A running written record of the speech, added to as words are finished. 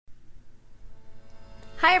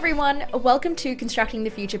Hi everyone, welcome to Constructing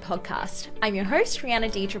the Future podcast. I'm your host,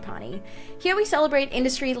 Rihanna D. Trapani. Here we celebrate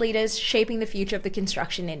industry leaders shaping the future of the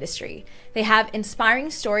construction industry. They have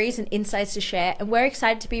inspiring stories and insights to share, and we're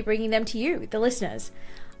excited to be bringing them to you, the listeners.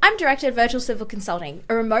 I'm Director of Virtual Civil Consulting,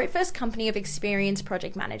 a remote-first company of experienced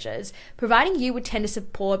project managers, providing you with tender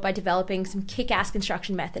support by developing some kick-ass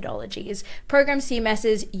construction methodologies, program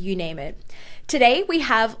CMSs, you name it. Today, we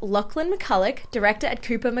have Lachlan McCullough, Director at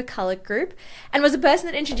Cooper McCullough Group, and was the person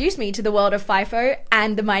that introduced me to the world of FIFO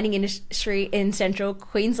and the mining industry in central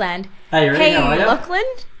Queensland. Hey, Ray, how are you? Lachlan?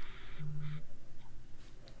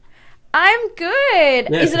 I'm good.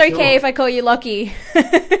 Yeah, Is it okay if I call you Lockie?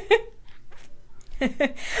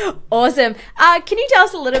 Awesome. Can you tell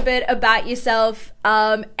us a little bit about yourself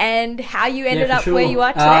and how you ended up where you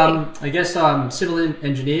are today? I guess I'm a civil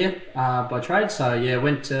engineer by trade. So yeah,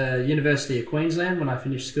 went to University of Queensland when I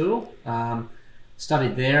finished school.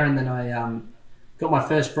 Studied there, and then I got my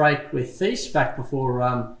first break with Thies back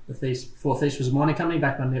before Thies was a mining company.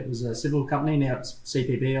 Back when it was a civil company. Now it's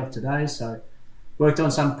CPB of today. So worked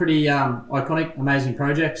on some pretty iconic, amazing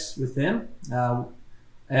projects with them.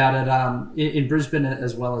 Out at in Brisbane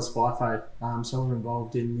as well as FIFO, so we're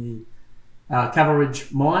involved in the Cavalry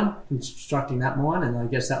mine, constructing that mine, and I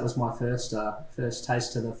guess that was my first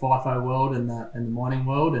taste of the FIFO world and the mining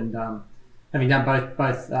world, and having done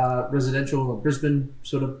both residential Brisbane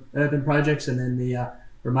sort of urban projects and then the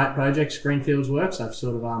remote projects, greenfields works, I've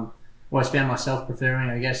sort of always found myself preferring,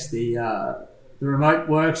 I guess, the remote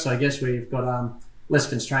works. I guess we've got less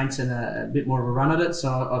constraints and a bit more of a run at it,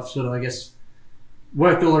 so I've sort of, I guess,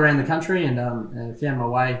 worked all around the country and found my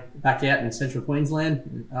way back out in central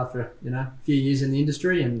Queensland after a few years in the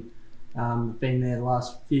industry, and been there the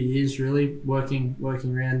last few years really working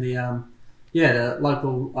around the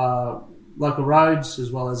local roads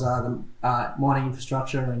as well as the mining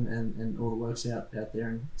infrastructure and all the works out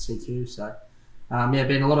there in CQ. So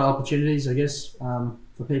been a lot of opportunities, I guess,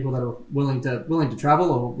 for people that are willing to travel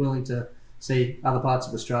or willing to see other parts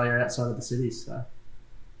of Australia outside of the cities. So.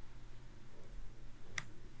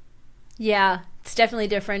 Yeah, it's definitely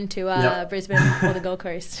different to Brisbane or the Gold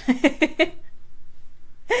Coast. Can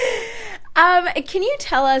you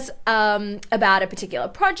tell us about a particular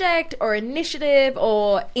project or initiative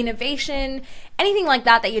or innovation, anything like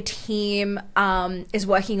that your team is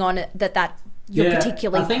working on that you're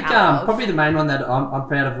particularly proud of? I think probably the main one that I'm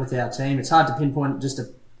proud of with our team, it's hard to pinpoint just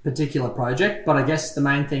a particular project, but I guess the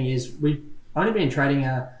main thing is we've only been trading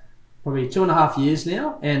probably 2.5 years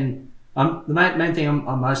now, and the main thing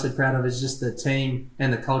I'm mostly proud of is just the team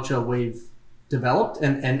and the culture we've developed,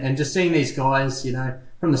 and just seeing these guys,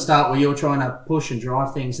 from the start where you're trying to push and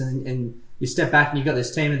drive things, and you step back and you've got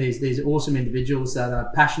this team of these awesome individuals that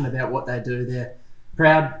are passionate about what they do. They're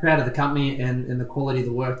proud of the company and the quality of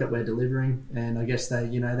the work that we're delivering, and I guess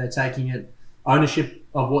they're taking ownership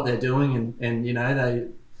of what they're doing, and they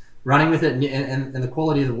running with it, and the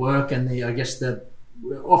quality of the work, and we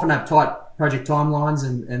often have tight project timelines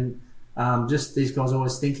and just these guys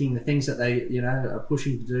always thinking the things that they are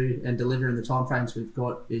pushing to do and deliver in the timeframes we've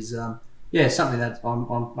got is something that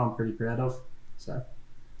I'm pretty proud of. So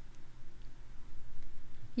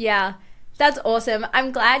yeah, that's awesome.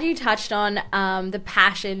 I'm glad you touched on the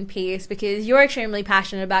passion piece, because you're extremely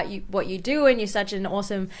passionate about what you do, and you're such an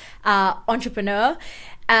awesome entrepreneur.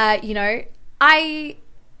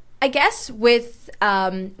 I guess with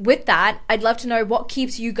that, I'd love to know what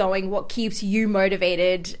keeps you going, what keeps you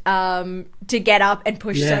motivated to get up and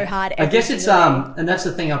push so hard. I guess it's and that's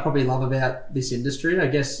the thing I probably love about this industry. I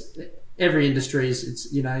guess every industry is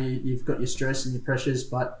you've got your stress and your pressures,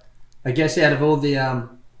 but I guess out of all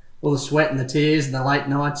the sweat and the tears and the late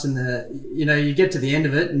nights and you get to the end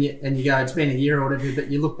of it and you go, it's been a year or whatever,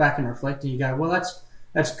 but you look back and reflect and you go, well,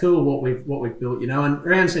 that's cool what we've built, and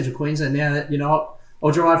around central Queensland now that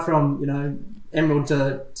I'll drive from Emerald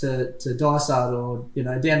to Dysart or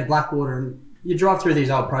down to Blackwater, and you drive through these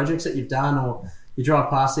old projects that you've done, or you drive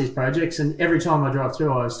past these projects, and every time I drive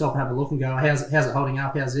through, I stop and have a look and go, how's it holding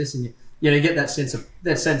up? How's this? And you get that sense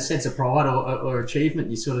of pride or achievement.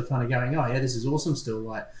 You sort of kind of going, oh yeah, this is awesome still.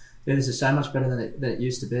 Like this is so much better than it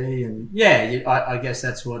used to be. And I guess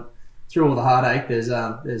that's what, through all the heartache, there's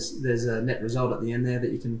a net result at the end there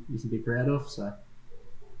that you can be proud of. So.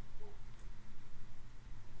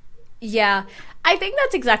 Yeah, I think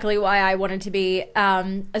that's exactly why I wanted to be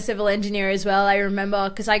a civil engineer as well. I remember,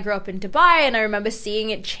 because I grew up in Dubai, and I remember seeing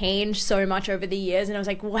it change so much over the years, and I was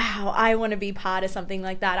like, wow, I want to be part of something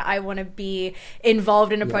like that. I want to be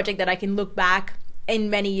involved in a project that I can look back in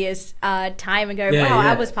many years time and go, Yeah, wow,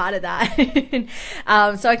 yeah. I was part of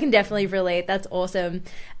that. So I can definitely relate. That's awesome.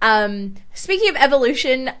 Speaking of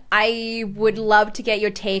evolution, I would love to get your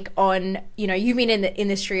take on, you've been in the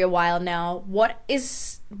industry a while now. What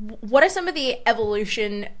are some of the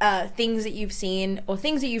evolution things that you've seen, or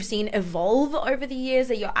things that you've seen evolve over the years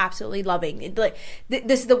that you're absolutely loving? Like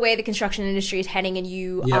this is the way the construction industry is heading, and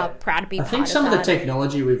you are proud to be part of that. I think some of the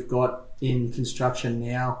technology we've got in construction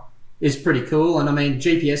now is pretty cool. And I mean,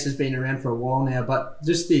 GPS has been around for a while now, but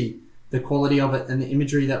just the quality of it and the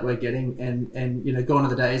imagery that we're getting, and gone are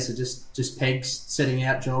the days of just pegs setting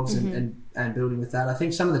out jobs and building with that. I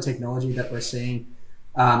think some of the technology that we're seeing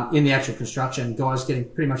in the actual construction, guys getting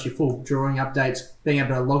pretty much your full drawing updates, being able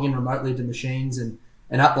to log in remotely to machines and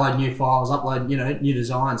upload new files, upload new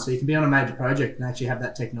designs, so you can be on a major project and actually have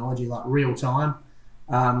that technology like real time.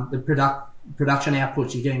 The production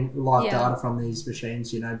outputs, you're getting live data from these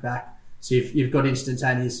machines, back. So you've got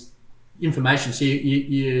instantaneous information, so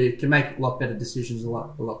you can make a lot better decisions a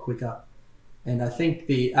lot quicker. And I think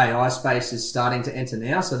the AI space is starting to enter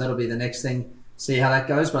now, so that'll be the next thing. See how that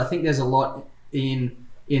goes. But I think there's a lot in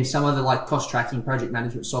some of the like cost tracking, project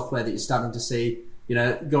management software that you're starting to see.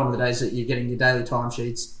 Gone are the days that you're getting your daily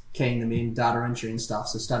timesheets, keying them in, data entry and stuff.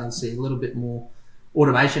 So starting to see a little bit more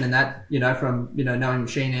automation in that, from knowing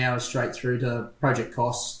machine hours straight through to project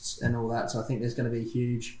costs and all that. So I think there's going to be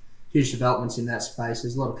huge developments in that space.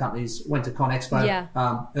 There's a lot of companies went to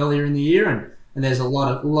ConExpo earlier in the year, and there's a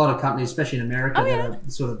lot of companies, especially in America, that are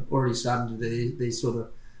sort of already starting to do these sort of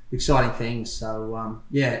exciting things. So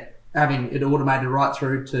having it automated right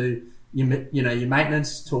through to your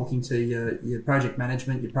maintenance, talking to your project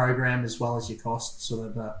management, your program, as well as your cost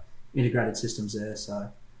sort of integrated systems there. So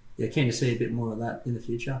keen to see a bit more of that in the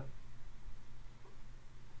future.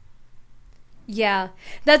 Yeah,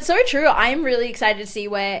 that's so true. I'm really excited to see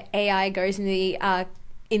where AI goes in the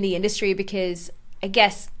industry, because I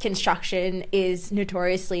guess construction is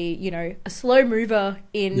notoriously, a slow mover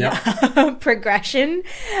in progression.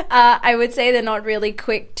 I would say they're not really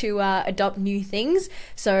quick to adopt new things.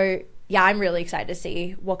 So yeah, I'm really excited to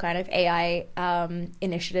see what kind of AI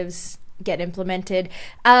initiatives get implemented.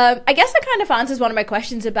 I guess that kind of answers one of my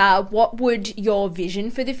questions about what would your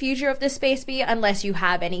vision for the future of this space be, unless you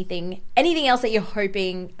have anything else that you're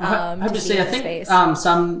hoping to see in the space.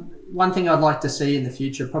 One thing I'd like to see in the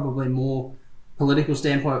future, probably more political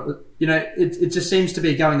standpoint, it just seems to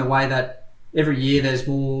be going the way that every year there's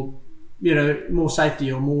more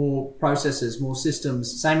safety or more processes, more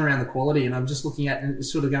systems, same around the quality. And I'm just looking at and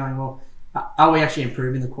sort of going, well, are we actually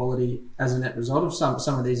improving the quality as a net result of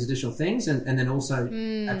some of these additional things, and then also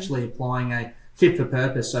actually applying a fit for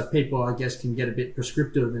purpose, so people, I guess, can get a bit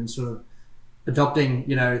prescriptive and sort of adopting,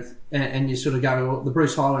 and you sort of go, well, the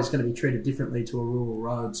Bruce Highway is going to be treated differently to a rural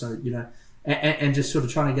road. So, and just sort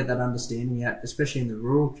of trying to get that understanding out, especially in the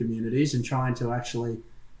rural communities, and trying to actually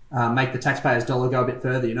make the taxpayer's dollar go a bit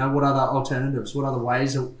further. What other alternatives, what other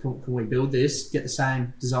ways can we build this, get the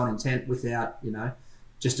same design intent without,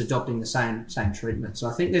 just adopting the same treatment. So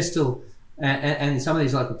I think there's still, and some of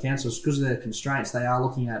these local councils, because of their constraints, they are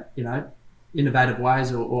looking at, innovative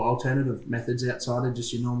ways or alternative methods outside of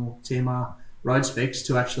just your normal TMR road specs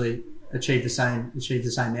to actually achieve the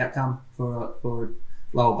same outcome for a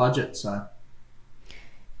lower budget. So.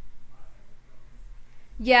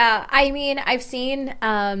 Yeah, I mean, I've seen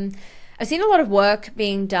a lot of work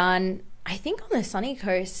being done, I think, on the sunny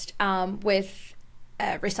coast with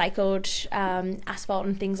recycled asphalt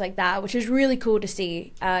and things like that, which is really cool to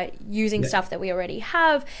see, using stuff that we already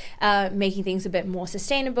have, making things a bit more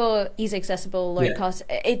sustainable, easy accessible, low cost.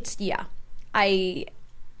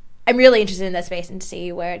 I'm really interested in that space and to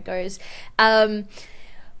see where it goes.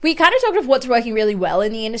 We kind of talked of what's working really well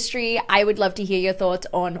in the industry. I would love to hear your thoughts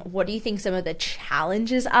on what do you think some of the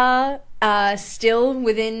challenges are still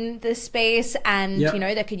within the space, and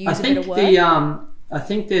that could use a bit of work. I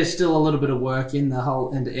think there's still a little bit of work in the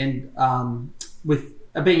whole end-to-end. With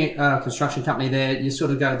being a construction company there, you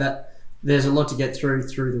sort of go that there's a lot to get through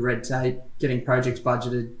the red tape, getting projects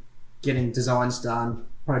budgeted, getting designs done,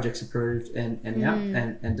 projects approved and out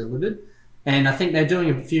and delivered. And I think they're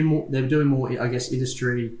doing more, I guess,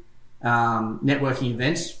 industry networking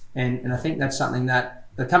events. And I think that's something that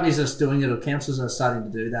the companies that's doing it, or councils, are starting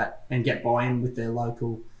to do that and get buy-in with their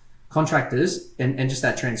local contractors, and just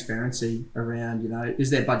that transparency around, is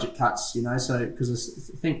there budget cuts, so, because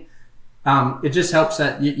I think it just helps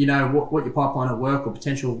that what your pipeline of work or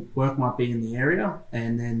potential work might be in the area,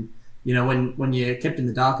 and then when you're kept in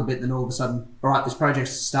the dark a bit, then all of a sudden, all right, this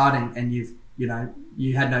project's starting, and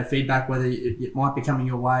you had no feedback whether it might be coming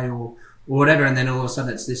your way or whatever, and then all of a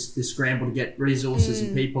sudden it's this scramble to get resources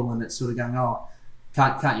and people, and it's sort of going,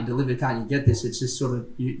 can't you deliver? Can't you get this? It's just sort of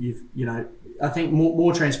I think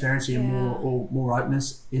more transparency and more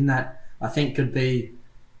openness in that, I think, could be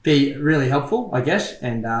really helpful, I guess,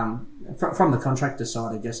 and from the contractor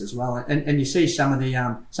side, I guess, as well. And you see some of the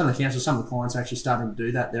councils, some of the clients are actually starting to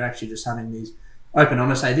do that. They're actually just having these open,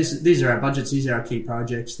 honest, say these are our budgets, these are our key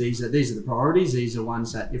projects, these are the priorities, these are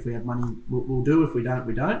ones that if we have money we'll do, if we don't,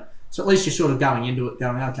 we don't. So at least you're sort of going into it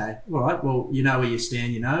going, okay, all right, well, you know where you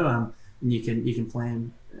stand, and you can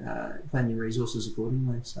plan your resources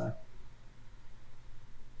accordingly. So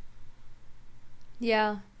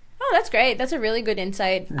yeah. Oh, that's great. That's a really good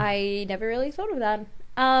insight. Yeah. I never really thought of that.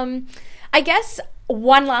 I guess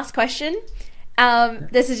one last question.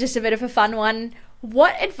 This is just a bit of a fun one.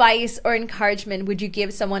 What advice or encouragement would you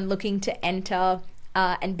give someone looking to enter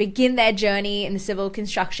and begin their journey in the civil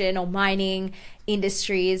construction or mining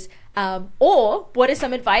industries? Or what is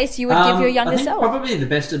some advice you would give your younger self? Probably the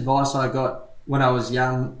best advice I got when I was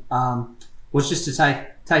young was just to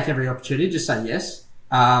take every opportunity, just say yes.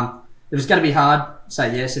 If it's going to be hard,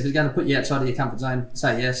 say yes. If it's going to put you outside of your comfort zone,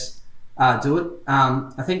 say yes. Do it.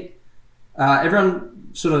 I think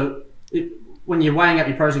everyone sort of, when you're weighing up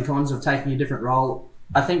your pros and cons of taking a different role,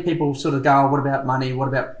 I think people sort of go, oh, what about money? What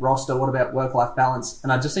about roster? What about work-life balance?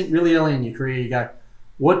 And I just think really early in your career, you go,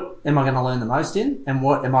 what am I going to learn the most in? And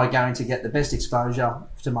what am I going to get the best exposure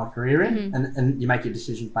to my career in? Mm-hmm. And you make your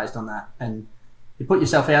decisions based on that. And you put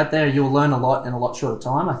yourself out there, you'll learn a lot in a lot shorter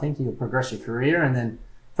time. I think you'll progress your career. And then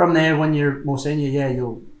from there, when you're more senior,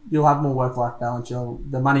 you'll have more work-life balance.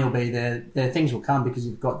 The money will be there. Things will come because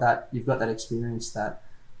you've got that experience. That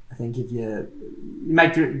I think if you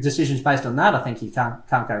make your decisions based on that, I think you can't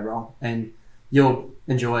go wrong, and you'll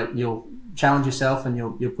enjoy it. You'll challenge yourself and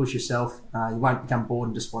you'll push yourself. You won't become bored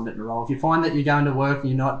and despondent in a role. If you find that you're going to work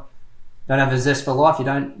and don't have a zest for life,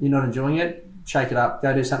 you're not enjoying it, shake it up.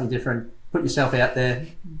 Go do something different. Put yourself out there.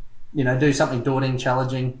 Do something daunting,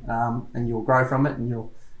 challenging, and you'll grow from it, and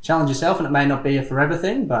you'll challenge yourself. And it may not be a forever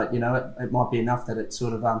thing, but it might be enough that it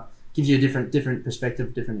sort of gives you a different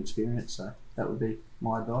perspective, different experience. So that would be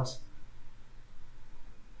my advice.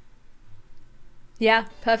 Yeah,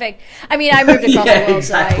 perfect. I mean, I moved across the world,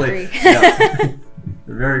 exactly. So I agree. Yeah.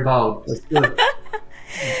 Very bold. That's good.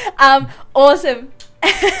 Awesome.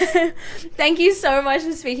 Thank you so much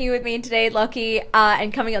for speaking with me today, Lachie,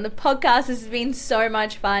 and coming on the podcast. This has been so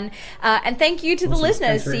much fun. And thank you to the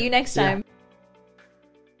listeners. See you next time.